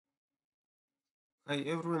Hi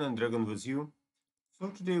everyone, and Dragon with you. So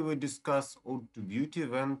today we discuss Ode to Beauty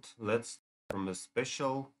event. Let's start from a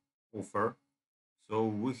special offer. So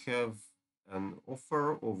we have an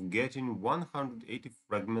offer of getting 180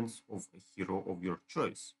 fragments of a hero of your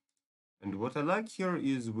choice. And what I like here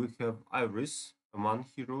is we have Iris among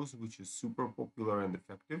heroes, which is super popular and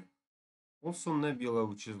effective. Also Nebula,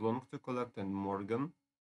 which is long to collect, and Morgan,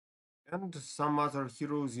 and some other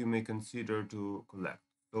heroes you may consider to collect.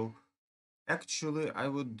 So actually, I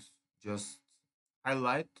would just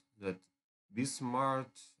highlight that be smart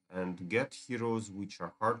and get heroes which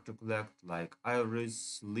are hard to collect, like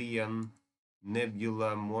Iris, Leon,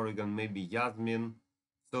 Nebula, Morrigan, maybe Yasmin.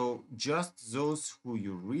 So just those who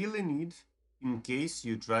you really need in case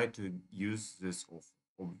you try to use this offer,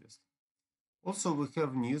 obviously. Also, we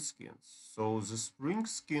have new skins. So the spring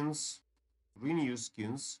skins, three new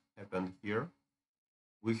skins happen here.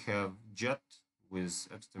 We have Jet with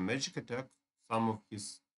extra magic attack. Some of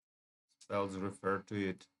his spells refer to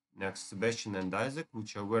it. Next, Sebastian and Isaac,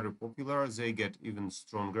 which are very popular, they get even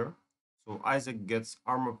stronger. So Isaac gets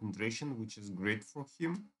armor penetration, which is great for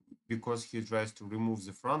him because he tries to remove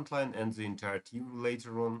the front line and the entire team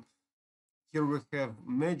later on. Here we have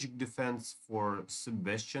magic defense for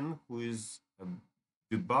Sebastian, who is a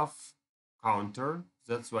debuff counter.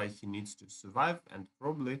 That's why he needs to survive, and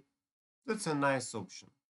probably that's a nice option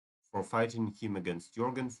for fighting him against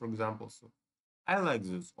Jorgen, for example. So I like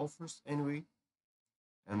those offers anyway,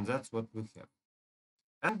 and that's what we have.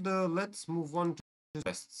 And let's move on to the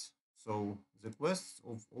quests. So the quests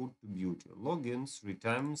of Ode to Beauty: login 3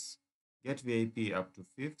 times, get VIP up to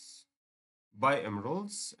fifths, buy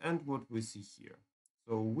emeralds, and what we see here.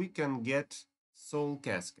 So we can get Soul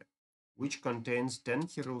Casket, which contains 10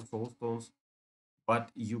 hero soul stones, but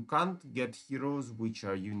you can't get heroes which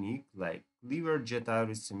are unique, like Cleaver, Jet,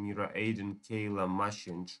 Iris, Samira, Aiden, Kayla, Mashi,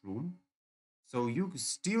 and Shroom. So you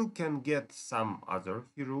still can get some other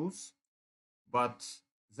heroes, but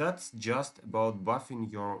that's just about buffing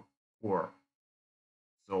your core.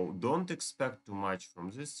 So don't expect too much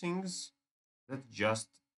from these things. That's just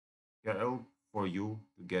help for you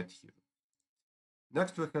to get heroes.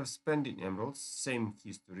 Next we have spending emeralds, same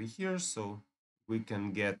history here, so we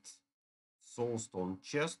can get soulstone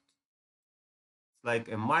chest. It's like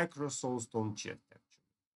a micro soulstone chest actually.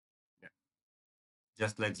 Yeah,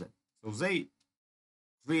 just like that. So they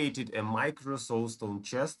created a micro soulstone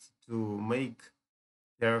chest to make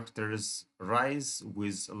characters rise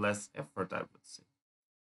with less effort, I would say.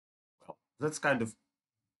 Well, that's kind of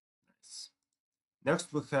nice.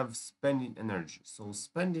 Next, we have spending energy. So,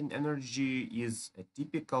 spending energy is a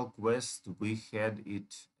typical quest. We had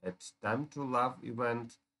it at Time to Love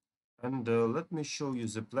event. And let me show you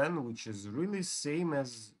the plan, which is really same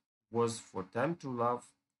as was for Time to Love.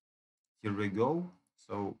 Here we go.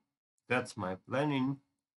 So, that's my planning.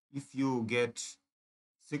 If you get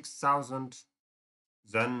 6,000,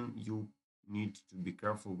 then you need to be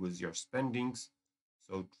careful with your spendings.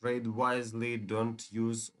 So trade wisely, don't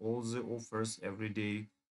use all the offers every day.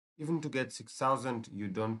 Even to get 6,000, you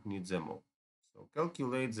don't need them all. So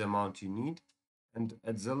calculate the amount you need, and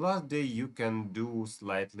at the last day you can do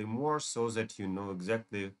slightly more so that you know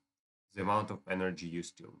exactly the amount of energy you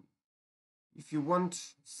still need. If you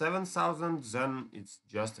want 7,000, then it's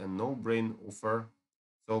just a no-brain offer,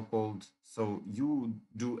 so-called. So you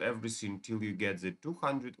do everything till you get the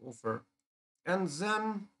 200 offer, and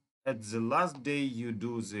then at the last day you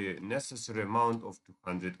do the necessary amount of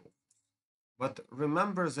 200 offers. But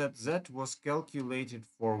remember that that was calculated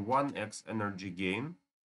for 1x energy gain.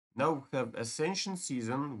 Now we have Ascension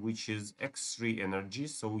Season, which is x3 energy,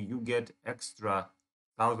 so you get extra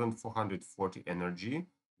 1440 energy,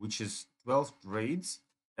 which is 12 trades.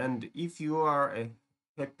 And if you are a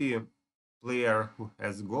happy player who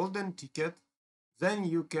has golden ticket, then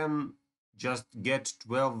you can just get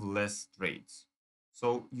 12 less trades.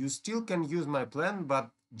 So you still can use my plan, but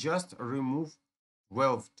just remove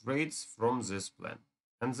 12 trades from this plan.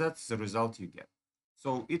 And that's the result you get.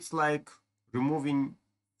 So it's like removing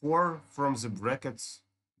 4 from the brackets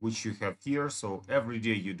which you have here. So every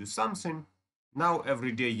day you do something. Now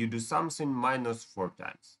every day you do something minus 4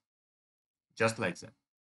 times. Just like that.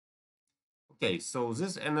 Okay, so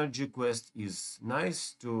this energy quest is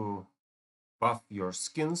nice to buff your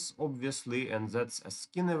skins, obviously, and that's a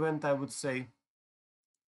skin event, I would say.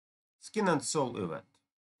 Skin and soul event.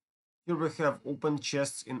 Here we have open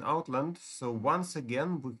chests in Outland. So once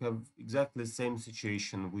again, we have exactly the same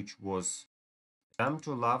situation, which was Time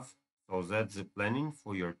to Love. So that's the planning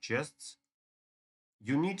for your chests.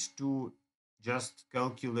 You need to just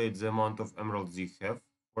calculate the amount of emeralds you have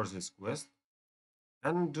for this quest.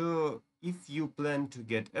 And if you plan to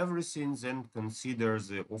get everything, then consider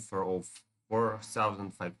the offer of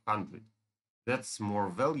 4,500. That's more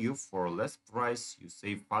value for less price. You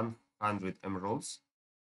save 100 emeralds.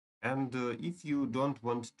 And if you don't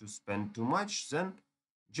want to spend too much, then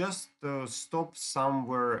just stop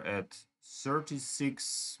somewhere at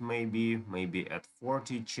 36, maybe at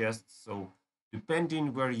 40 chests. So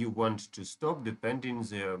depending where you want to stop, depending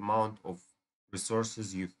the amount of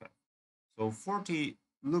resources you have. So 40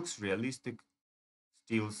 looks realistic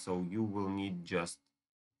still, so you will need just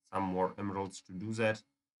some more emeralds to do that.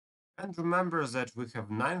 And remember that we have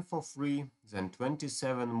 9 for free, then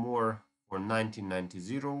 27 more for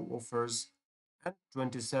 1990 offers, and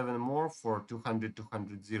 27 more for 200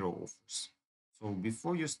 offers. So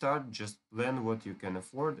before you start, just plan what you can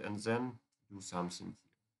afford and then do something here.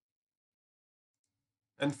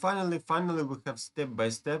 And finally, we have step by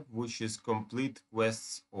step, which is complete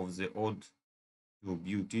quests of the Ode to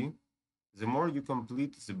Beauty. The more you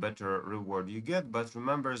complete, the better reward you get. But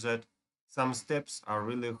remember that some steps are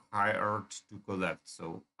really hard to collect.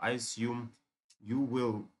 So I assume you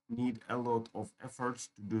will need a lot of effort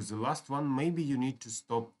to do the last one. Maybe you need to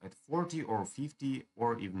stop at 40 or 50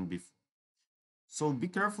 or even before. So be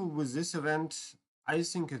careful with this event. I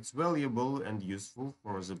think it's valuable and useful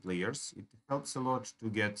for the players. It helps a lot to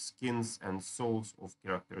get skins and souls of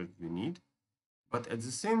characters you need. But at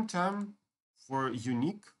the same time, for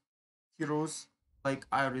unique heroes like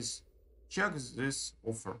Iris, check this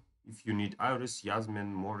offer. If you need Iris,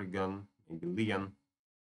 Yasmin, Morrigan, maybe Leon,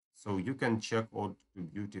 so you can check out the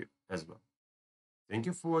beauty as well. Thank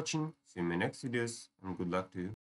you for watching. See you in my next videos and good luck to you.